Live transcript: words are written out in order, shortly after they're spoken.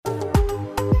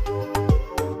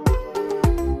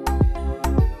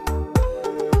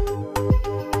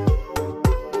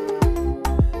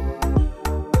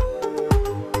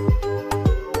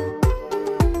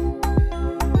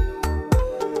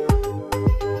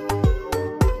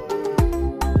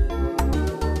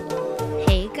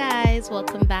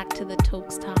welcome back to the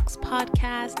Tokes Talks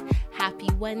podcast. Happy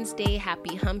Wednesday,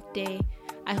 happy hump day.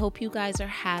 I hope you guys are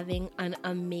having an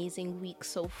amazing week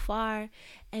so far.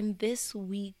 And this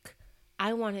week,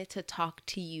 I wanted to talk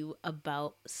to you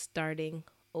about starting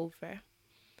over.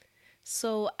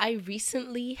 So I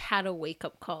recently had a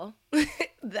wake-up call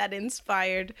that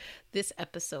inspired this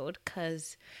episode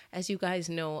because, as you guys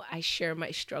know, I share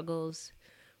my struggles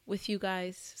with you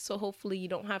guys. So hopefully you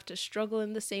don't have to struggle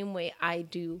in the same way I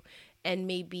do. And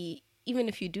maybe even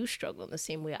if you do struggle in the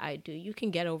same way I do, you can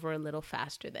get over a little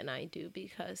faster than I do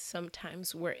because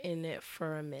sometimes we're in it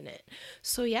for a minute.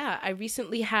 So yeah, I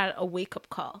recently had a wake-up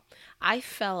call. I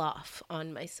fell off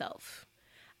on myself.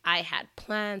 I had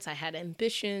plans, I had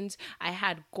ambitions, I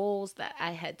had goals that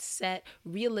I had set,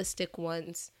 realistic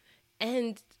ones,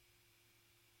 and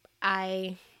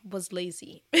I was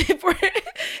lazy.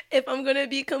 If I'm going to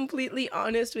be completely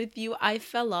honest with you, I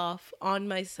fell off on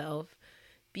myself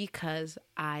because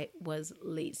I was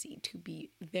lazy, to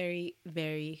be very,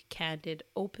 very candid,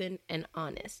 open, and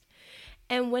honest.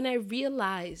 And when I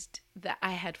realized that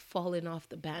I had fallen off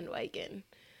the bandwagon,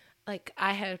 like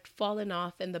I had fallen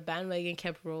off and the bandwagon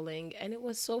kept rolling and it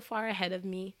was so far ahead of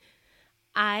me,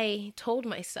 I told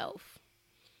myself,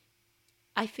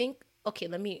 I think, okay,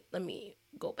 let me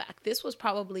go back. This was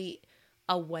probably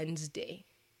a Wednesday.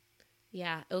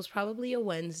 Yeah, it was probably a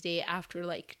Wednesday after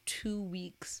like 2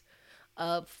 weeks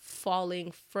of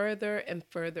falling further and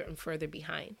further and further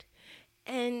behind.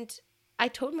 And I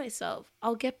told myself,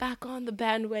 I'll get back on the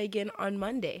bandwagon on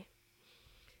Monday.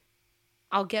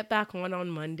 I'll get back on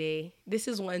Monday. This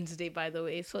is Wednesday, by the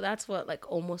way. So that's what, like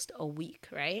almost a week,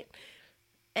 right?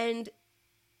 And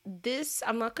this,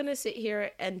 I'm not going to sit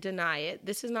here and deny it.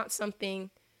 This is not something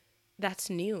that's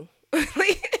new.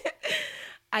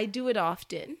 I do it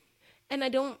often. And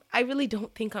I really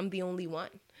don't think I'm the only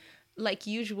one. Like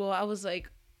usual, I was like,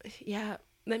 yeah,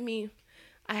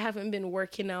 I haven't been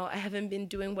working out. I haven't been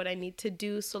doing what I need to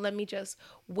do. So let me just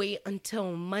wait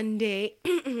until Monday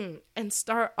and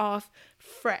start off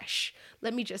fresh.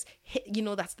 Let me just hit,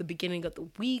 that's the beginning of the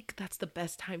week. That's the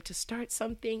best time to start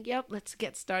something. Yep, let's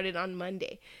get started on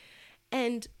Monday.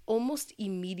 And almost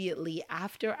immediately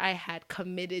after I had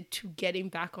committed to getting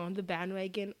back on the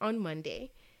bandwagon on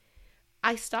Monday,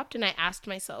 I stopped and I asked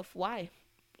myself, why?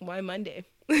 Why Monday?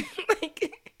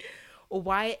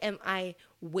 Why am I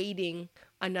waiting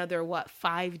another,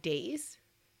 5 days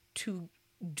to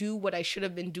do what I should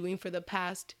have been doing for the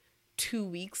past 2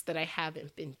 weeks that I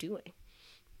haven't been doing?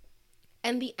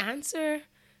 And the answer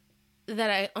that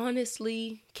I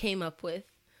honestly came up with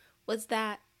was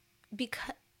that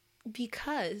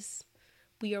because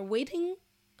we are waiting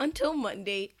until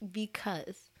Monday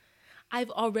because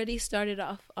I've already started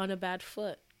off on a bad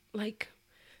foot. Like,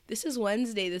 this is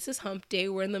Wednesday, this is hump day,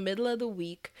 we're in the middle of the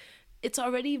week. It's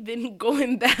already been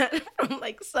going bad from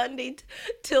like Sunday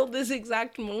till this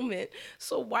exact moment.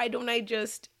 So why don't I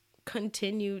just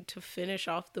continue to finish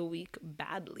off the week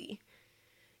badly?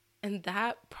 And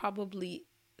that probably,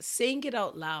 saying it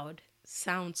out loud,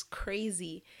 sounds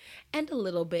crazy and a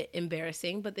little bit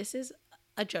embarrassing, but this is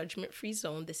a judgment-free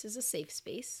zone. This is a safe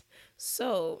space.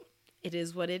 So it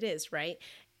is what it is, right?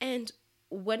 And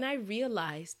when I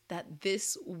realized that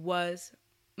this was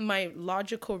my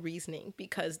logical reasoning,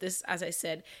 because this, as I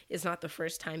said, is not the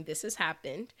first time this has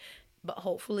happened, but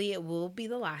hopefully it will be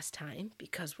the last time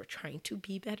because we're trying to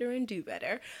be better and do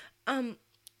better.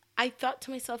 I thought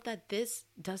to myself that this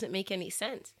doesn't make any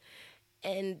sense.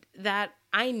 And that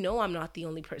I know I'm not the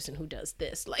only person who does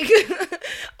this. Like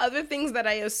other things that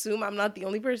I assume I'm not the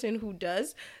only person who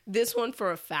does, this one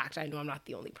for a fact, I know I'm not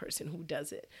the only person who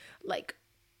does it. Like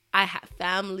I have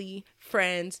family,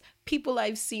 friends, people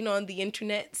I've seen on the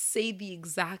internet say the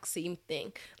exact same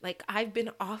thing. Like, I've been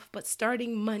off, but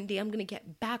starting Monday, I'm going to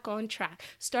get back on track.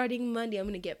 Starting Monday, I'm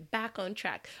going to get back on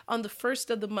track. On the first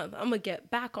of the month, I'm going to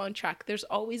get back on track. There's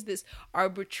always this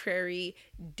arbitrary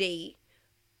date,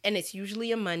 and it's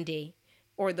usually a Monday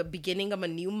or the beginning of a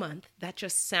new month that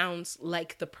just sounds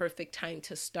like the perfect time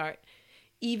to start.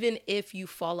 Even if you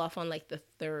fall off on like the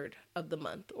 3rd of the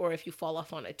month, or if you fall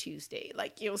off on a Tuesday,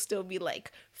 like you'll still be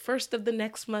like first of the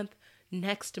next month,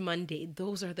 next Monday.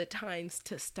 Those are the times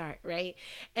to start, right?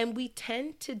 And we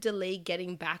tend to delay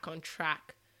getting back on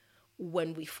track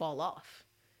when we fall off.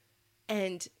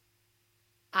 And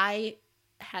I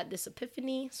had this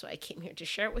epiphany, so I came here to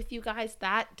share it with you guys.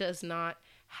 That does not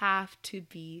have to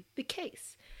be the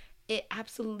case. It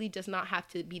absolutely does not have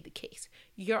to be the case.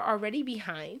 You're already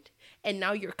behind, and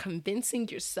now you're convincing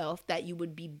yourself that you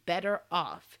would be better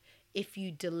off if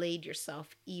you delayed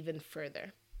yourself even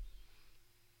further.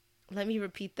 Let me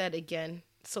repeat that again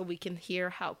so we can hear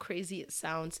how crazy it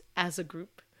sounds as a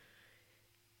group.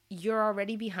 you're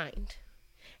already behind.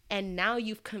 And now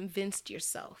you've convinced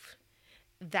yourself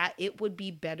that it would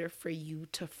be better for you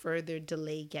to further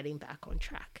delay getting back on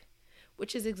track,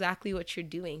 which is exactly what you're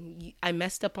doing. I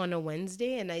messed up on a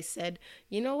Wednesday and I said,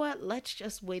 you know what? Let's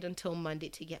just wait until Monday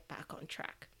to get back on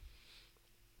track.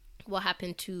 What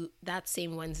happened to that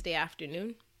same Wednesday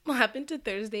afternoon? What happened to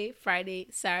Thursday, Friday,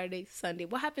 Saturday, Sunday?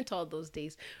 What happened to all those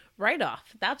days? Right off.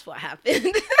 That's what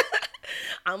happened.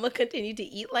 I'm going to continue to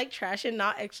eat like trash and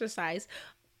not exercise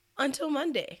until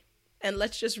Monday. And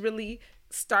let's just really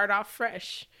start off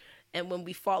fresh. And when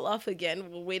we fall off again,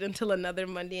 we'll wait until another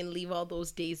Monday and leave all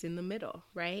those days in the middle,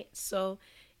 right? So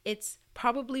it's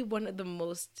probably one of the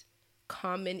most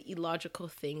common illogical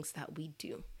things that we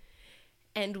do.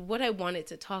 And what I wanted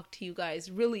to talk to you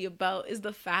guys really about is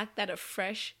the fact that a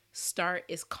fresh start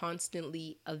is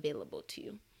constantly available to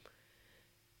you.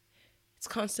 It's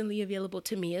constantly available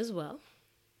to me as well.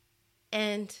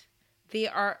 And they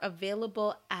are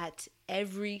available at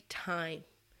every time,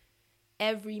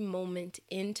 every moment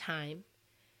in time,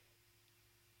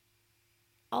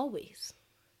 always.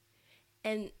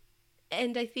 And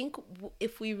I think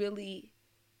if we really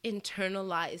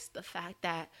internalize the fact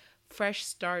that fresh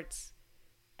starts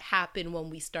happen when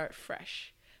we start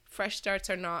fresh. Fresh starts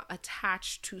are not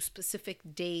attached to specific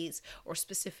days or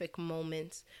specific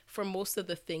moments for most of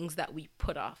the things that we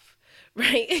put off,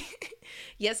 right?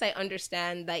 Yes, I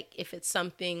understand, like, if it's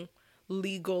something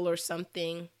legal or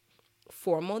something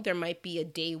formal, there might be a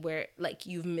day where, like,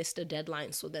 you've missed a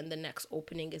deadline, so then the next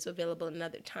opening is available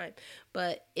another time.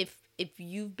 But if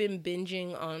you've been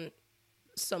binging on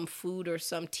some food or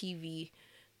some TV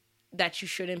that you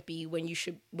shouldn't be, when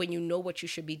you know what you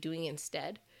should be doing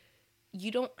instead, you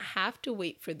don't have to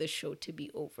wait for the show to be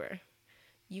over.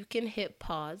 You can hit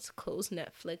pause, close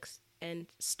Netflix, and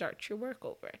start your work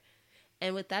over.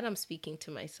 And with that, I'm speaking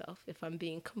to myself. If I'm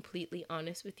being completely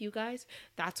honest with you guys,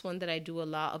 that's one that I do a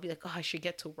lot. I'll be like, oh, I should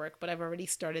get to work, but I've already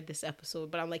started this episode.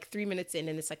 But I'm like 3 minutes in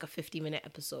and it's like a 50-minute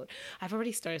episode. I've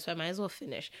already started, so I might as well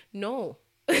finish. No.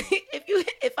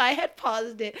 If I had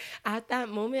paused it at that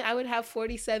moment, I would have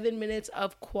 47 minutes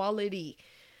of quality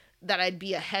that I'd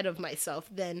be ahead of myself.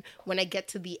 Then when I get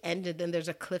to the end and then there's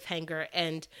a cliffhanger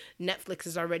and Netflix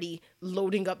is already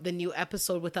loading up the new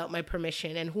episode without my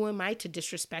permission. And who am I to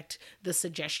disrespect the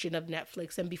suggestion of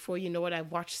Netflix? And before you know it,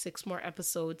 I've watched 6 more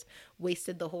episodes,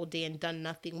 wasted the whole day and done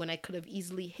nothing when I could have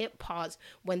easily hit pause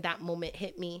when that moment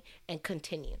hit me and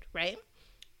continued, right?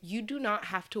 You do not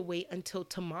have to wait until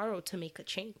tomorrow to make a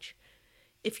change.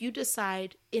 If you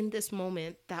decide in this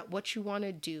moment that what you want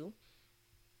to do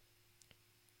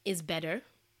is better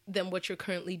than what you're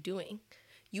currently doing,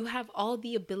 you have all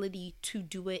the ability to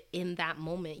do it in that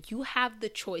moment. You have the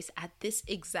choice at this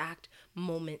exact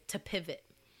moment to pivot.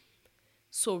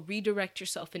 So redirect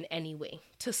yourself in any way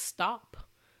to stop.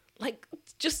 Like,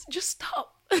 just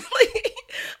stop.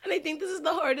 And I think this is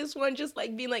the hardest one, just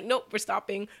like being like, nope, we're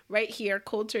stopping right here.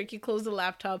 Cold turkey, close the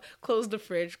laptop, close the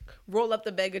fridge, roll up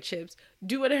the bag of chips,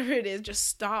 do whatever it is, just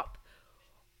stop.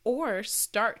 Or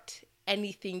start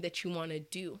anything that you want to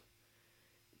do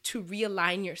to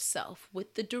realign yourself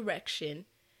with the direction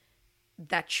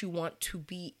that you want to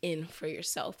be in for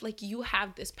yourself. Like, you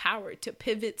have this power to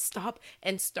pivot, stop,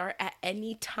 and start at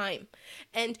any time.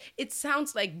 And it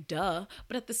sounds like duh,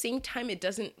 but at the same time, it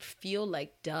doesn't feel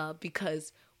like duh,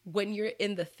 because when you're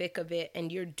in the thick of it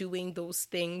and you're doing those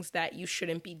things that you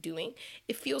shouldn't be doing,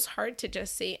 it feels hard to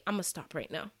just say, I'm gonna stop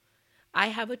right now. I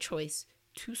have a choice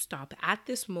to stop at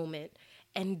this moment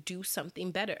and do something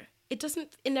better. It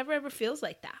never ever feels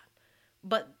like that.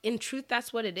 But in truth,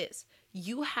 that's what it is.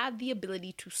 You have the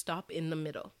ability to stop in the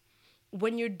middle.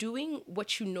 When you're doing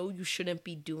what you know you shouldn't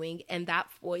be doing and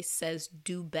that voice says,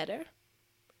 do better,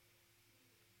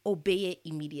 obey it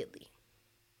immediately.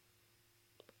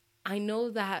 I know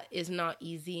that is not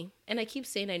easy. And I keep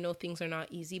saying I know things are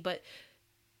not easy, but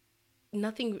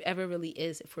nothing ever really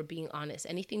is, if we're being honest.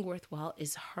 Anything worthwhile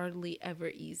is hardly ever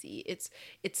easy. It's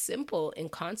simple in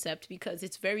concept, because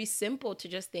it's very simple to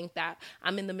just think that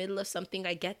I'm in the middle of something.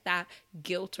 I get that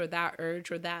guilt or that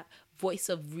urge or that voice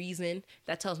of reason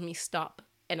that tells me stop,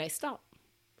 and I stop.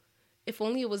 If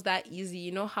only it was that easy,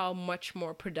 you know how much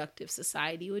more productive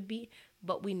society would be.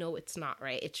 But we know it's not,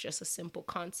 right? It's just a simple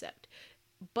concept.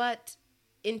 But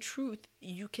in truth,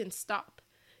 you can stop.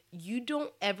 You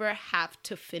don't ever have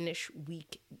to finish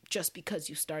weak just because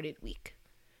you started weak.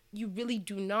 You really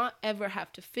do not ever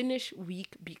have to finish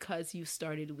weak because you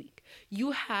started weak.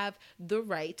 You have the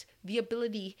right, the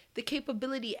ability, the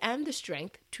capability, and the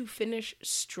strength to finish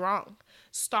strong.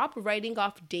 Stop writing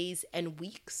off days and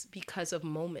weeks because of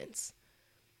moments.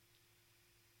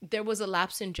 There was a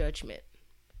lapse in judgment.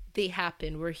 They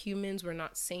happen. We're humans. We're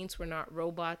not saints. We're not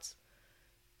robots.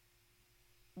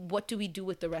 What do we do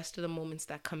with the rest of the moments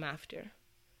that come after?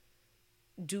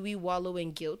 Do we wallow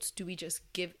in guilt? Do we just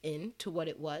give in to what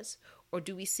it was? Or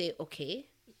do we say, okay,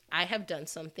 I have done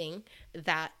something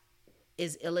that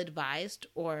is ill-advised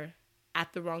or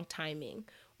at the wrong timing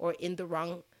or in the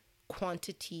wrong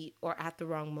quantity or at the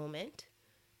wrong moment?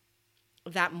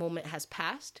 That moment has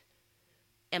passed.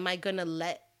 Am I going to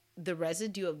let the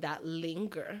residue of that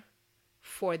linger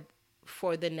for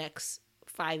the next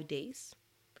 5 days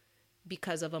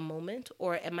because of a moment?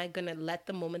 Or am I going to let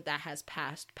the moment that has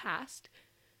passed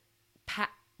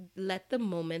let the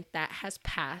moment that has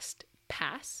passed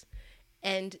pass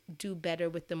and do better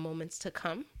with the moments to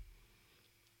come?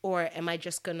 Or am I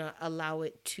just going to allow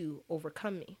it to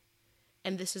overcome me?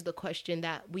 And this is the question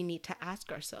that we need to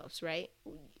ask ourselves, right?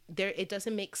 It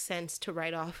doesn't make sense to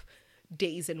write off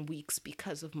days and weeks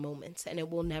because of moments, and it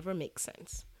will never make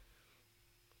sense.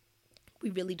 We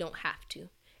really don't have to.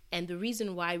 And the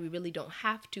reason why we really don't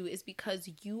have to is because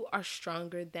you are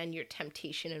stronger than your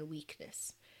temptation and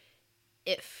weakness.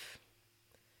 If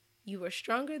you are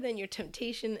stronger than your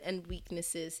temptation and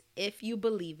weaknesses, if you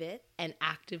believe it and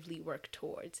actively work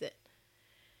towards it.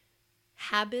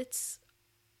 Habits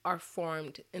are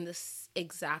formed in the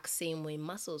exact same way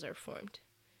muscles are formed.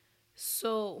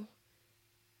 So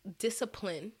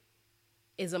discipline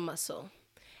is a muscle.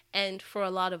 And for a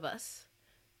lot of us,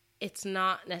 it's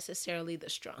not necessarily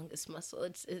the strongest muscle.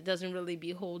 It doesn't really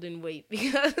be holding weight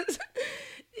because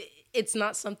it's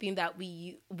not something that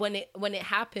when it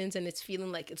happens and it's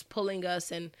feeling like it's pulling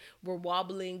us and we're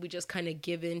wobbling, we just kind of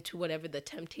give in to whatever the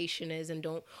temptation is and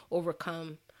don't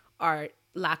overcome our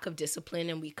lack of discipline,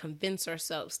 and we convince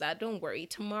ourselves that, don't worry,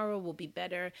 tomorrow will be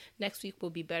better, next week will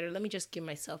be better, let me just give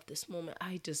myself this moment,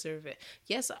 I deserve it.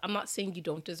 Yes, I'm not saying you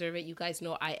don't deserve it. You guys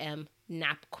know I am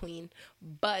nap queen,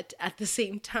 but at the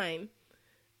same time,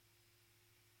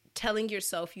 telling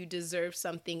yourself you deserve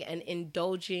something and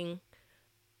indulging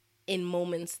in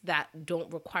moments that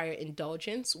don't require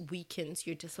indulgence weakens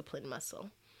your discipline muscle.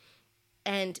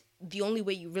 And the only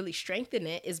way you really strengthen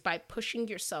it is by pushing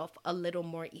yourself a little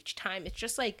more each time. It's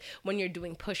just like when you're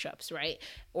doing push-ups, right?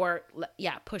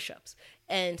 Push-ups.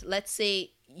 And let's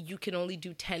say you can only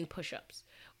do 10 push-ups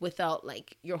without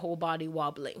like your whole body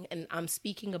wobbling. And I'm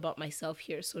speaking about myself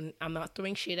here, so I'm not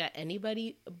throwing shade at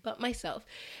anybody but myself.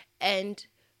 And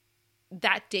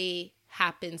that day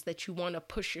happens that you want to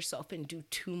push yourself and do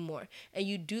 2 more, and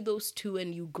you do those 2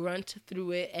 and you grunt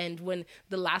through it, and when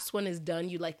the last one is done,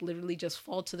 you like literally just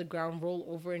fall to the ground, roll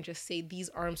over, and just say, these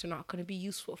arms are not going to be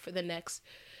useful for the next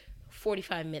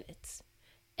 45 minutes.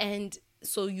 And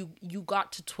so you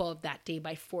got to 12 that day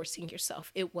by forcing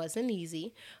yourself. It wasn't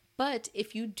easy, but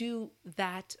if you do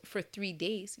that for 3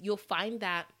 days, you'll find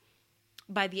that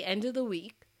by the end of the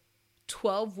week,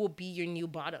 12 will be your new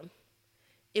bottom.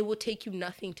 It will take you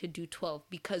nothing to do 12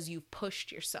 because you've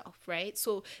pushed yourself, right?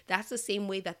 So that's the same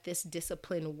way that this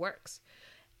discipline works.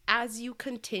 As you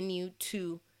continue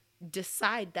to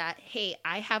decide that, hey,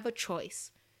 I have a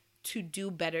choice to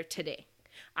do better today.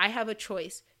 I have a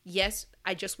choice. Yes,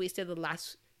 I just wasted the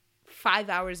last 5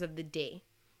 hours of the day.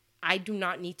 I do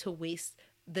not need to waste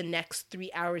the next 3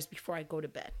 hours before I go to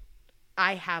bed.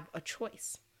 I have a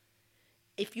choice.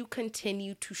 If you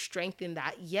continue to strengthen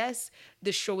that, yes,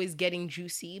 the show is getting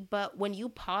juicy, but when you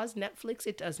pause Netflix,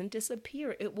 it doesn't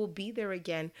disappear. It will be there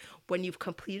again when you've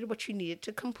completed what you needed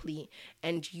to complete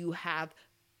and you have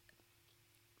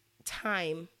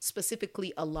time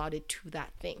specifically allotted to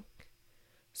that thing.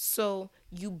 So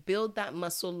you build that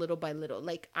muscle little by little.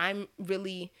 Like let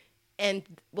me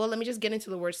just get into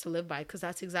the words to live by, because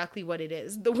that's exactly what it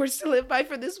is. The words to live by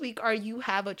for this week are, you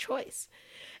have a choice.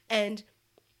 And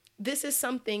this is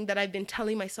something that I've been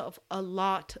telling myself a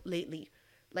lot lately.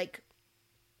 Like,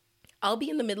 I'll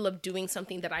be in the middle of doing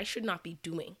something that I should not be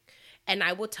doing, and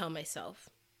I will tell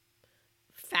myself,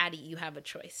 Fatty, you have a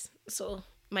choice. So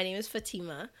my name is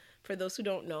Fatima, for those who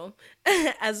don't know,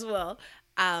 as well.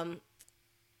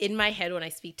 In my head, when I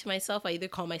speak to myself, I either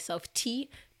call myself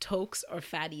T, Tokes, or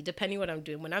Fatty, depending what I'm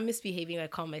doing. When I'm misbehaving, I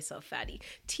call myself Fatty.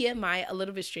 TMI, a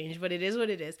little bit strange, but it is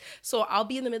what it is. So I'll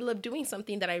be in the middle of doing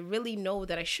something that I really know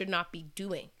that I should not be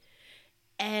doing.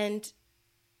 And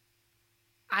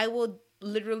I will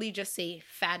literally just say,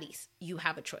 Fatties, you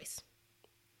have a choice.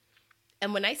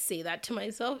 And when I say that to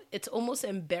myself, it's almost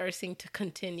embarrassing to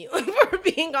continue. For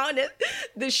being honest,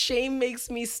 the shame makes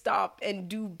me stop and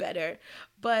do better.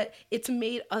 But it's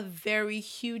made a very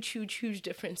huge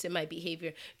difference in my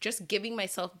behavior. Just giving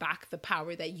myself back the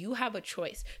power that you have a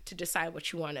choice to decide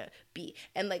what you want to be.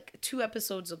 And like 2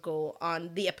 episodes ago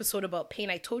on the episode about pain,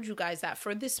 I told you guys that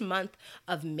for this month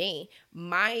of May,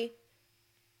 my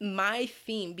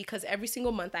theme, because every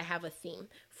single month I have a theme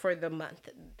for the month,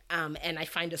 and I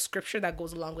find a scripture that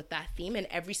goes along with that theme, and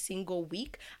every single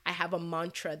week I have a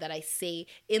mantra that I say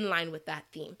in line with that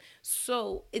theme.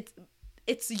 So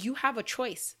it's you have a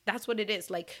choice. That's what it is.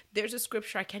 Like, there's a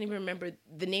scripture, I can't even remember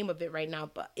the name of it right now,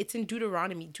 but it's in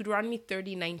Deuteronomy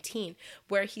 30:19,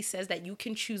 where he says that you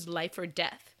can choose life or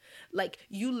death. Like,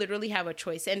 you literally have a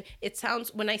choice. And it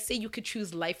sounds, when I say you could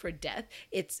choose life or death,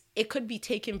 it could be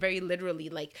taken very literally.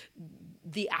 Like,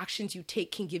 the actions you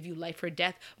take can give you life or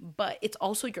death, but it's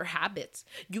also your habits.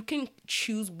 You can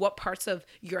choose what parts of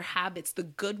your habits, the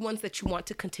good ones that you want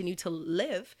to continue to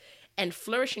live and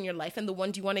flourish in your life, and the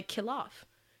ones you want to kill off.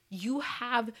 You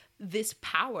have this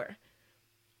power.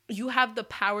 You have the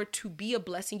power to be a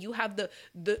blessing. You have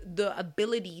the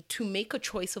ability to make a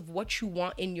choice of what you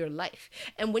want in your life.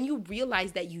 And when you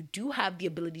realize that you do have the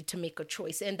ability to make a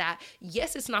choice, and that,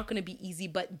 yes, it's not going to be easy,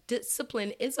 but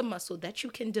discipline is a muscle that you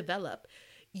can develop,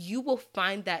 you will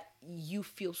find that you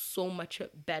feel so much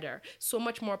better, so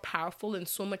much more powerful, and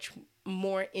so much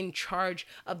more in charge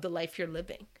of the life you're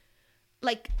living.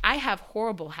 Like, I have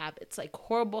horrible habits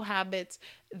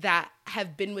that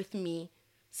have been with me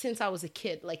since I was a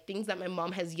kid, like things that my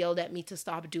mom has yelled at me to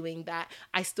stop doing that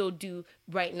I still do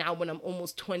right now when I'm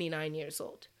almost 29 years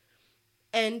old.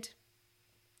 And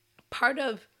part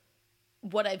of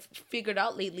what I've figured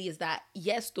out lately is that,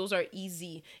 yes, those are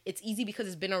easy. It's easy because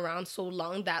it's been around so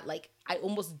long that, like, I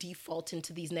almost default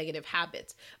into these negative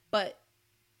habits. But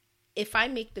if I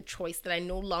make the choice that I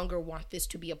no longer want this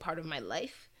to be a part of my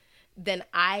life, then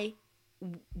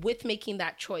with making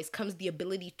that choice comes the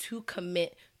ability to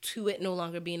commit to it no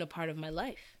longer being a part of my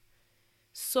life.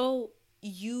 So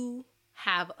you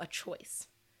have a choice.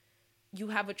 You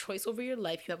have a choice over your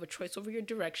life. You have a choice over your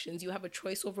directions. You have a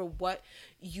choice over what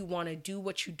you want to do,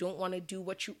 what you don't want to do,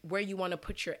 where you want to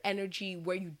put your energy,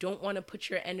 where you don't want to put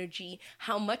your energy,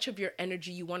 how much of your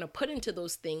energy you want to put into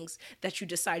those things that you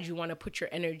decide you want to put your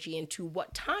energy into,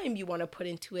 what time you want to put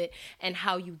into it, and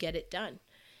how you get it done.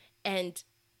 And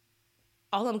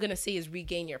all I'm going to say is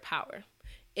regain your power.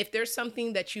 If there's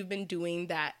something that you've been doing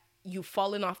that you've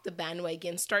fallen off the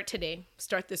bandwagon, start today.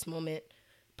 Start this moment.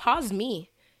 Pause me.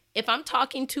 If I'm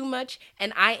talking too much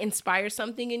and I inspire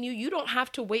something in you, you don't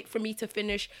have to wait for me to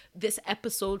finish this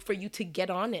episode for you to get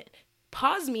on it.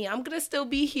 Pause me. I'm going to still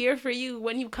be here for you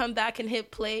when you come back and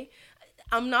hit play.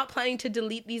 I'm not planning to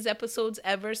delete these episodes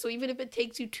ever. So even if it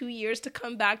takes you 2 years to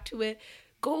come back to it,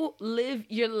 go live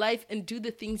your life and do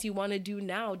the things you want to do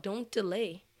now. Don't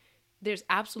delay. There's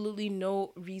absolutely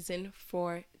no reason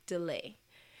for delay.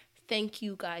 Thank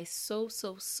you guys so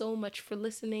much for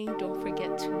listening. Don't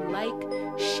forget to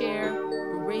like, share,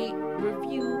 rate,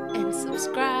 review, and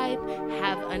subscribe.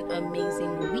 Have an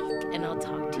amazing week, and I'll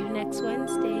talk to you next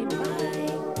Wednesday.